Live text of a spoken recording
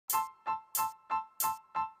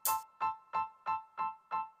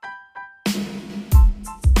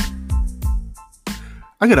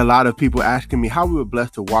I get a lot of people asking me how we were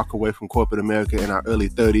blessed to walk away from corporate America in our early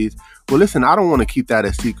 30s. Well, listen, I don't want to keep that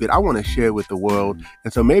a secret. I want to share it with the world.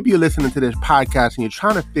 And so maybe you're listening to this podcast and you're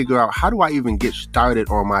trying to figure out, how do I even get started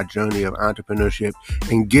on my journey of entrepreneurship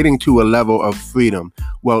and getting to a level of freedom?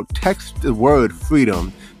 Well, text the word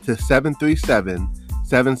freedom to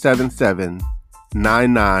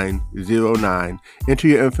 737-777-9909. Enter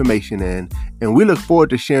your information in, and we look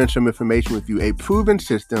forward to sharing some information with you. A proven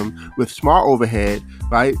system with small overhead,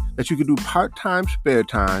 right? That you can do part-time, spare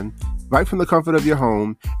time, right from the comfort of your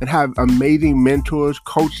home, and have amazing mentors,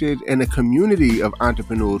 coaches, and a community of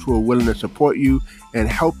entrepreneurs who are willing to support you and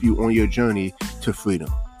help you on your journey to freedom.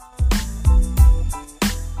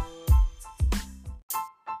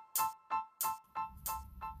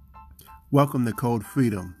 Welcome to Code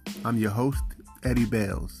Freedom. I'm your host, Eddie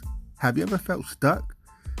Bales. Have you ever felt stuck?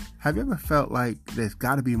 Have you ever felt like there's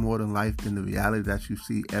got to be more to life than the reality that you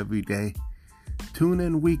see every day? Tune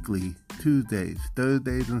in weekly, Tuesdays,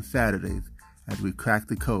 Thursdays, and Saturdays as we crack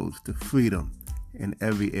the codes to freedom in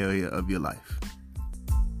every area of your life.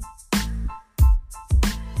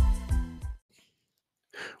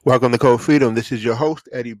 Welcome to Code Freedom. This is your host,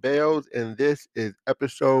 Eddie Bales, and this is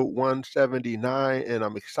episode 179, and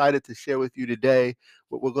I'm excited to share with you today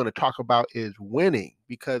what we're going to talk about is winning,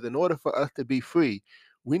 because in order for us to be free,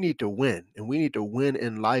 we need to win, and we need to win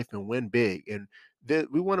in life and win big, and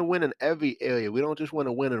we want to win in every area. We don't just want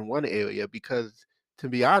to win in one area, because to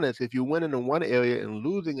be honest, if you're winning in one area and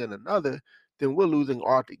losing in another, then we're losing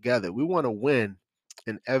altogether. We want to win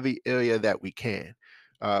in every area that we can,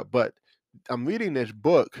 but I'm reading this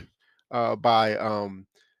book by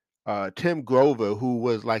Tim Grover, who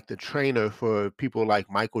was like the trainer for people like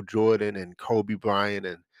Michael Jordan and Kobe Bryant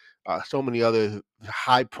and so many other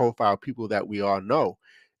high-profile people that we all know.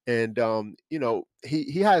 And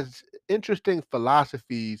he has interesting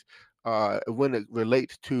philosophies when it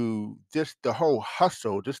relates to just the whole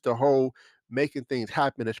hustle, just the whole making things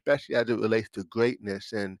happen, especially as it relates to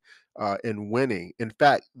greatness and winning. In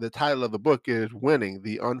fact, the title of the book is "Winning: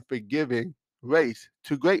 The Unforgiving Race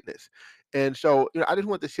to Greatness." And so, I just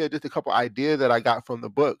want to share just a couple ideas that I got from the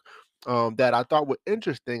book that I thought were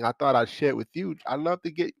interesting. I thought I'd share with you. I'd love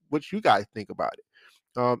to get what you guys think about it.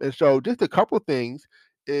 And so, just a couple things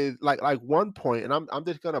is like one point, and I'm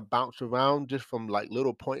just gonna bounce around just from like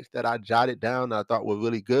little points that I jotted down that I thought were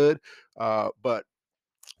really good. But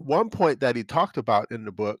one point that he talked about in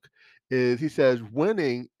the book is, he says,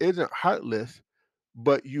 winning isn't heartless,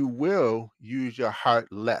 but you will use your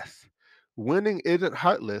heart less. Winning isn't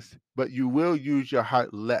heartless, but you will use your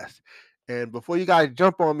heart less. And before you guys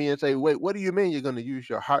jump on me and say, wait, what do you mean you're going to use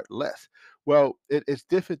your heart less? Well, it's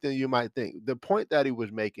different than you might think. The point that he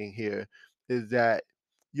was making here is that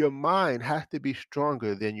your mind has to be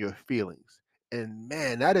stronger than your feelings. And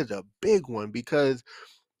man, that is a big one, because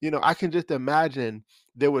I can just imagine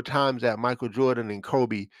there were times that Michael Jordan and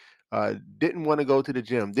Kobe didn't want to go to the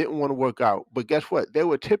gym, didn't want to work out. But guess what? They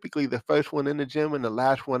were typically the first one in the gym and the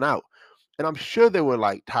last one out. And I'm sure they were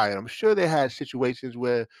like tired. I'm sure they had situations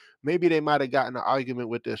where maybe they might have gotten an argument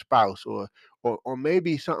with their spouse, or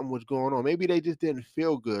maybe something was going on. Maybe they just didn't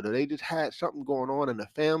feel good, or they just had something going on in the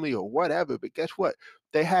family or whatever. But guess what?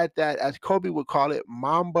 They had that, as Kobe would call it,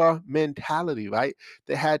 Mamba mentality, right?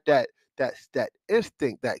 They had that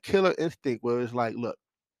instinct, that killer instinct, where it's like, look,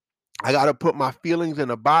 I got to put my feelings in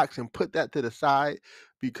a box and put that to the side,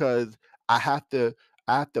 because I have to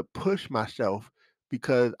I have to push myself,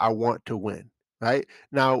 because I want to win, right?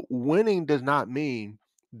 Now, winning does not mean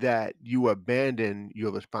that you abandon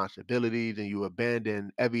your responsibilities and you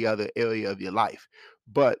abandon every other area of your life.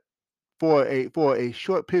 But for a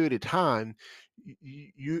short period of time,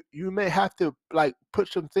 you may have to like put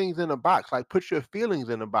some things in a box, like put your feelings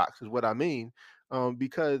in a box, is what I mean,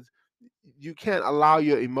 because you can't allow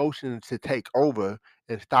your emotions to take over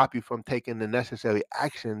and stop you from taking the necessary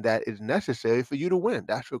action that is necessary for you to win.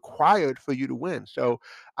 That's required for you to win. So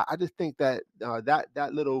I just think that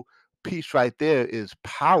that little piece right there is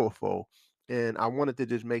powerful, and I wanted to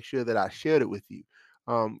just make sure that I shared it with you.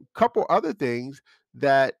 Couple other things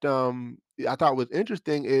that I thought was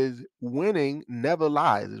interesting is winning never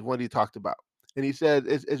lies, is what he talked about. And he said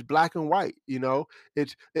it's black and white.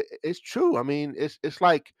 It's true. I mean, it's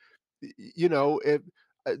like, if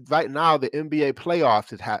right now the NBA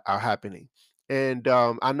playoffs are happening, and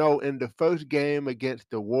I know in the first game against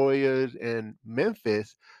the Warriors and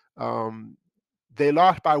Memphis, um, they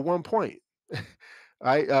lost by 1 point.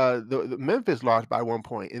 Right? The Memphis lost by 1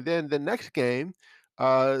 point, and then the next game,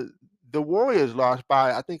 uh, the Warriors lost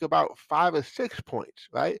by, I think, about 5 or 6 points.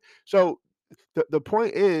 Right? So the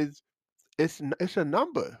point is, it's a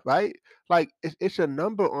number, right? Like it's a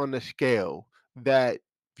number on the scale that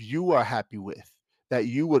you are happy with, that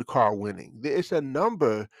you would call winning. It's a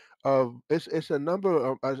number it's a number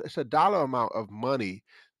of it's a dollar amount of money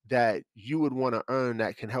that you would want to earn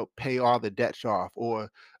that can help pay all the debts off, or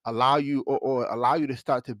or allow you to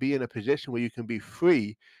start to be in a position where you can be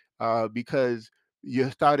free, because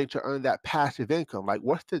you're starting to earn that passive income. Like,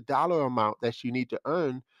 what's the dollar amount that you need to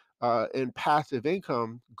earn in passive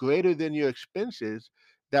income greater than your expenses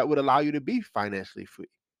that would allow you to be financially free,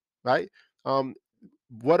 right? Um,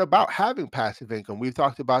 what about having passive income? We've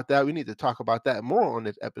talked about that. We need to talk about that more on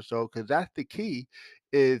this episode, because that's the key,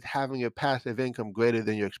 is having a passive income greater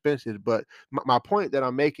than your expenses. But my point that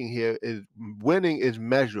I'm making here is winning is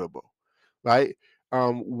measurable, right?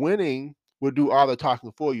 Winning will do all the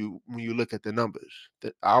talking for you when you look at the numbers.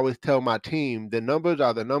 I always tell my team, the numbers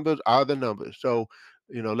are the numbers are the numbers. So,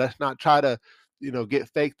 let's not try to, get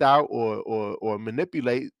faked out or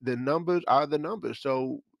manipulate. The numbers are the numbers.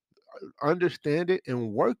 So understand it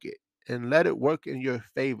and work it, and let it work in your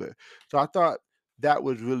favor. So I thought that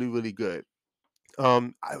was really, really good.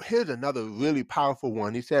 Here's another really powerful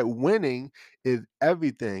one. He said, winning is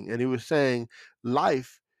everything. And he was saying,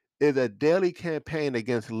 life is a daily campaign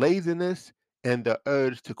against laziness and the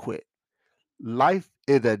urge to quit. Life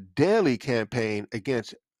is a daily campaign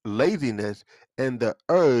against laziness and the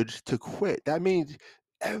urge to quit. That means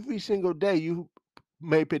every single day you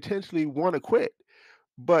may potentially want to quit,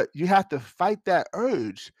 but you have to fight that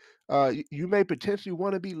urge. You may potentially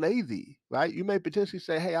want to be lazy, right? You may potentially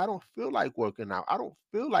say, "Hey, I don't feel like working out. I don't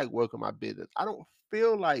feel like working my business. I don't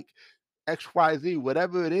feel like XYZ,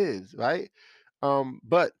 whatever it is," right?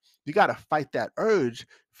 But you got to fight that urge,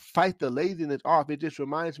 fight the laziness off. It just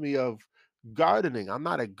reminds me of gardening. I'm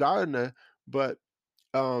not a gardener, but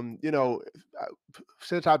uh,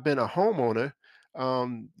 since I've been a homeowner,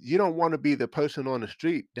 you don't want to be the person on the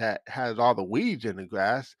street that has all the weeds in the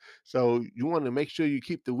grass. So you want to make sure you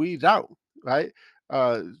keep the weeds out, right?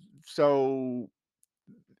 Uh, so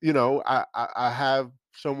I have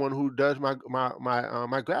someone who does my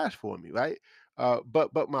grass for me, right?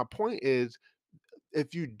 But my point is,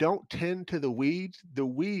 if you don't tend to the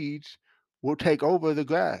weeds will take over the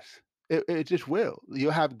grass. It just will.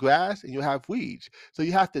 You'll have grass and you'll have weeds. So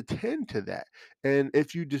you have to tend to that. And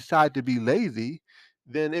if you decide to be lazy,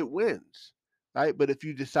 then it wins. Right. But if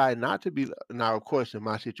you decide not to be, now, of course, in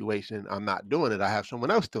my situation, I'm not doing it. I have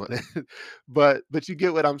someone else doing it. But you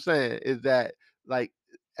get what I'm saying, is that, like,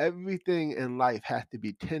 everything in life has to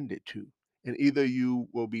be tended to. And either you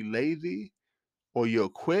will be lazy, or you'll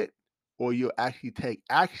quit, or you'll actually take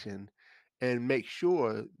action and make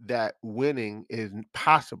sure that winning is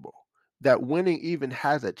possible, that winning even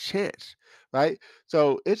has a chance, right?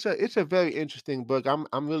 So it's a very interesting book.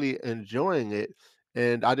 I'm really enjoying it,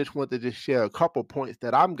 and I just want to just share a couple points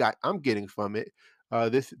that I'm getting from it.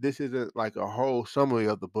 This isn't like a whole summary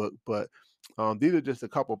of the book, but these are just a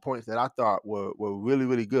couple points that I thought were really,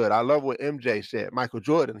 really good. I love what MJ said. Michael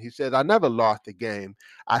Jordan, he says, "I never lost a game.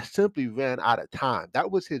 I simply ran out of time."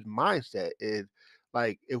 That was his mindset. Is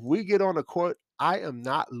like, if we get on the court, I am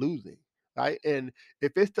not losing. Right. And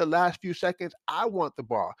if it's the last few seconds, I want the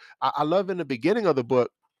ball. I love, in the beginning of the book,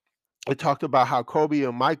 it talked about how Kobe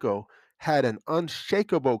and Michael had an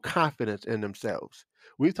unshakable confidence in themselves.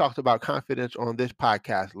 We've talked about confidence on this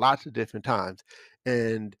podcast lots of different times.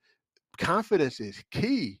 And confidence is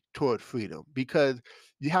key toward freedom, because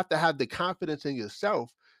you have to have the confidence in yourself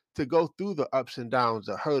to go through the ups and downs,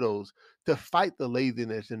 the hurdles, to fight the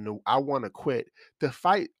laziness and the I want to quit, to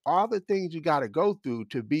fight all the things you got to go through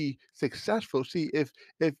to be successful. See, if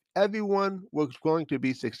everyone was going to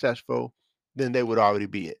be successful, then they would already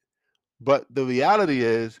be it. But the reality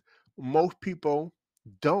is, most people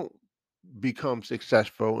don't become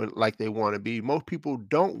successful like they want to be. Most people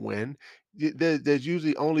don't win. There's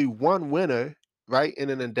usually only one winner, right? In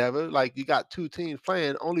an endeavor, like, you got two teams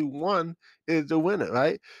playing, only one is the winner,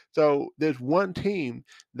 right? So there's one team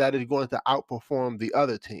that is going to outperform the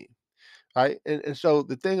other team, right? And so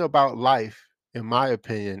the thing about life, in my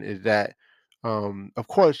opinion, is that, of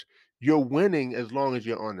course, you're winning as long as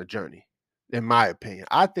you're on the journey. In my opinion,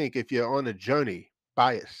 I think if you're on a journey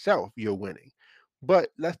by itself, you're winning. But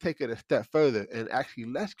let's take it a step further, and actually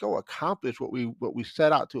let's go accomplish what we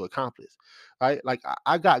set out to accomplish, right? Like,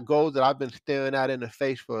 I got goals that I've been staring at in the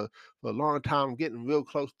face for a long time. I'm getting real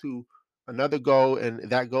close to another goal, and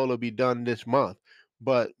that goal will be done this month.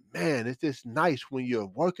 But man, it's just nice when you're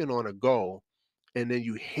working on a goal and then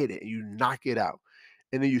you hit it and you knock it out.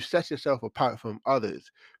 And then you set yourself apart from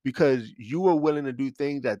others because you were willing to do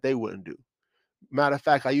things that they wouldn't do. Matter of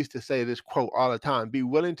fact, I used to say this quote all the time: be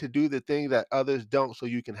willing to do the things that others don't so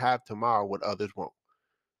you can have tomorrow what others won't.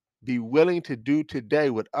 Be willing to do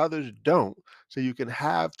today what others don't so you can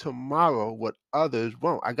have tomorrow what others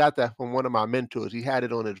won't. I got that from one of my mentors. He had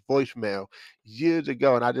it on his voicemail years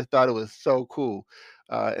ago, and I just thought it was so cool.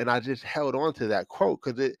 And I just held on to that quote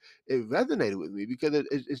because it resonated with me because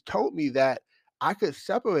it told me that I could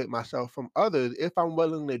separate myself from others if I'm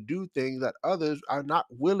willing to do things that others are not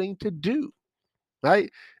willing to do,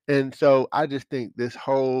 right? And so I just think this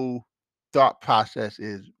whole thought process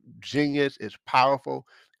is genius, it's powerful.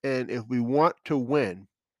 And if we want to win,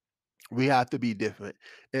 we have to be different.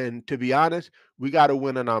 And to be honest, we got to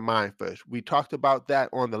win in our mind first. We talked about that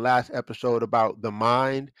on the last episode about the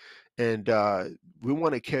mind, and we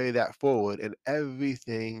want to carry that forward in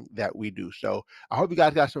everything that we do. So I hope you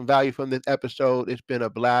guys got some value from this episode. It's been a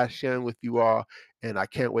blast sharing with you all, and I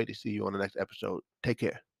can't wait to see you on the next episode. Take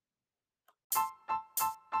care.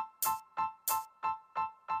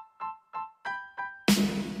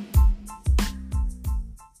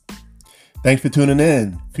 Thanks for tuning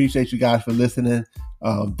in. Appreciate you guys for listening.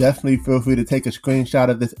 Definitely feel free to take a screenshot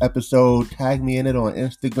of this episode, tag me in it on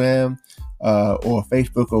Instagram or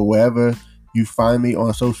Facebook or wherever you find me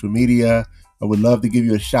on social media. I would love to give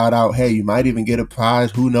you a shout out. Hey, you might even get a prize.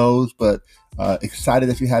 Who knows? But excited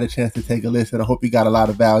that you had a chance to take a listen. I hope you got a lot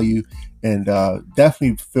of value. And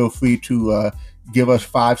definitely feel free to give us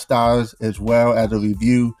 5 stars as well as a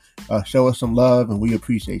review. Show us some love, and we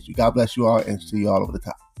appreciate you. God bless you all, and see you all over the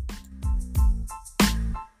top.